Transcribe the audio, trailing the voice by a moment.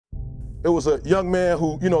It was a young man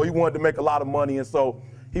who, he wanted to make a lot of money, and so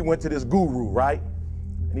he went to this guru, right?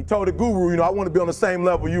 And he told the guru, I want to be on the same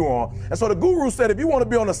level you on. And so the guru said, if you want to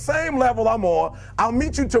be on the same level I'm on, I'll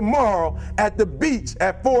meet you tomorrow at the beach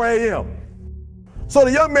at 4 a.m. So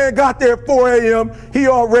the young man got there at 4 a.m. He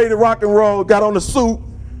all ready to rock and roll, got on the suit.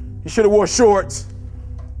 He should have wore shorts.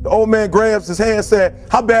 The old man grabs his hand and said,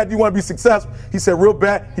 how bad do you want to be successful? He said, real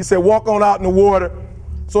bad. He said, walk on out in the water.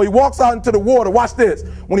 So he walks out into the water. Watch this.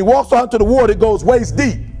 When he walks out into the water, it goes waist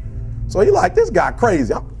deep. So he like, this guy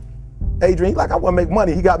crazy. Adrian, he like, I want to make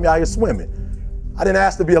money. He got me out here swimming. I didn't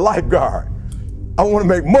ask to be a lifeguard. I want to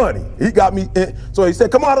make money. He got me in. So he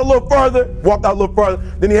said, come out a little further. Walked out a little further.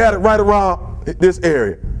 Then he had it right around this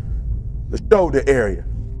area, the shoulder area.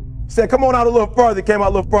 He said, come on out a little further. He came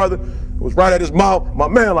out a little further. It was right at his mouth. My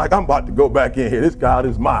man like, I'm about to go back in here. This guy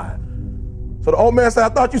is mine. So the old man said, I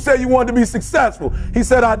thought you said you wanted to be successful. He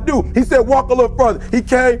said, I do. He said, walk a little further. He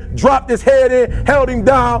came, dropped his head in, held him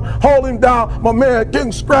down, hold him down. My man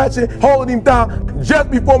getting scratching, holding him down.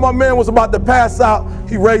 Just before my man was about to pass out,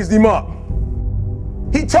 he raised him up.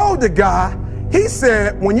 He told the guy, he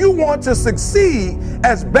said, when you want to succeed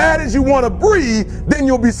as bad as you want to breathe, then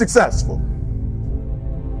you'll be successful.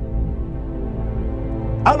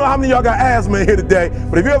 I don't know how many of y'all got asthma in here today,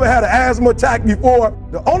 but if you ever had an asthma attack before,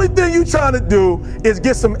 the only thing you're trying to do is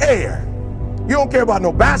get some air. You don't care about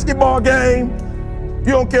no basketball game.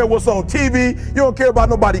 You don't care what's on TV. You don't care about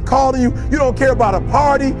nobody calling you. You don't care about a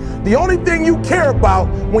party. The only thing you care about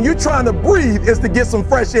when you're trying to breathe is to get some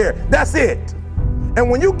fresh air. That's it. And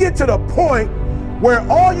when you get to the point where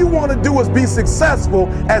all you want to do is be successful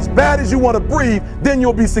as bad as you want to breathe, then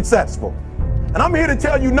you'll be successful. And I'm here to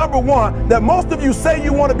tell you, number one, that most of you say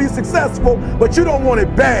you want to be successful, but you don't want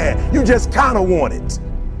it bad. You just kind of want it.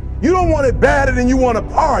 You don't want it badder than you want to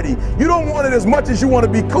party. You don't want it as much as you want to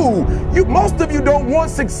be cool. Most of you don't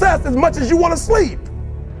want success as much as you want to sleep.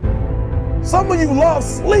 Some of you love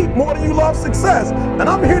sleep more than you love success. And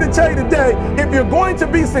I'm here to tell you today, if you're going to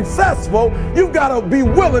be successful, you've got to be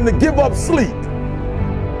willing to give up sleep.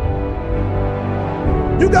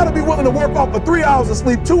 You got to be willing to work off for 3 hours of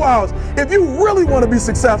sleep, 2 hours. If you really want to be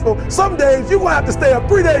successful, some days you're going to have to stay up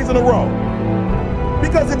 3 days in a row.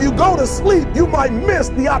 Because if you go to sleep, you might miss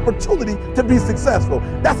the opportunity to be successful.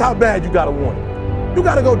 That's how bad you got to want it. You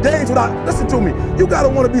got to go days without, listen to me, you got to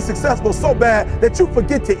want to be successful so bad that you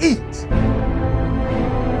forget to eat.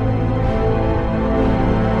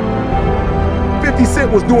 50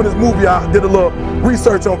 Cent was doing his movie. I did a little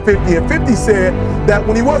research on 50, and 50 said that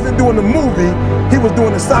when he wasn't doing the movie, he was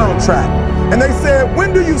doing the soundtrack. And they said,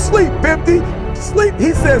 when do you sleep, 50? Sleep,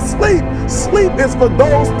 he said, sleep. Sleep is for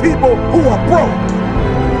those people who are broke.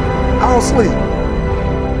 I don't sleep.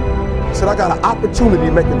 He said, I got an opportunity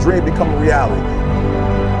to make a dream become a reality.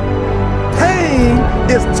 Pain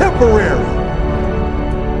is temporary.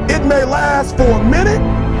 It may last for a minute,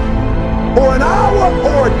 or an hour,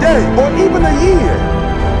 or a day, or even a year.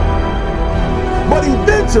 But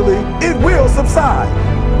eventually, it will subside.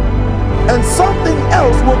 And something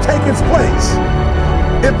else will take its place.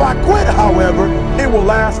 If I quit, however, it will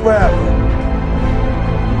last forever.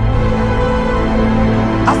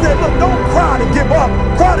 I said, look, don't cry to give up.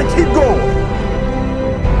 Cry to keep going.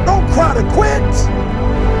 Don't cry to quit.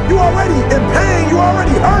 You already in pain. You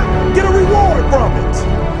already hurt. Get a reward from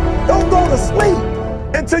it. Don't go to sleep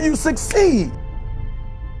until you succeed.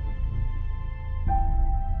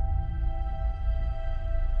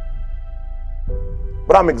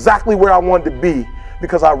 But I'm exactly where I wanted to be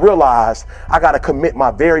because I realized I got to commit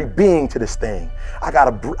my very being to this thing. I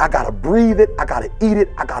gotta breathe it, I gotta eat it,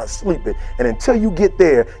 I gotta sleep it. And until you get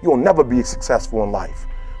there, you'll never be successful in life.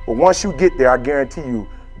 But once you get there, I guarantee you,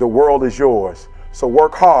 the world is yours. So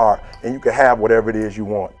work hard and you can have whatever it is you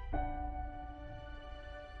want.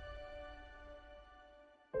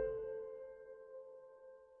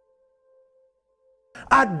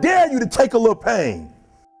 I dare you to take a little pain.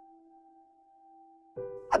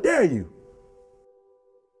 I dare you.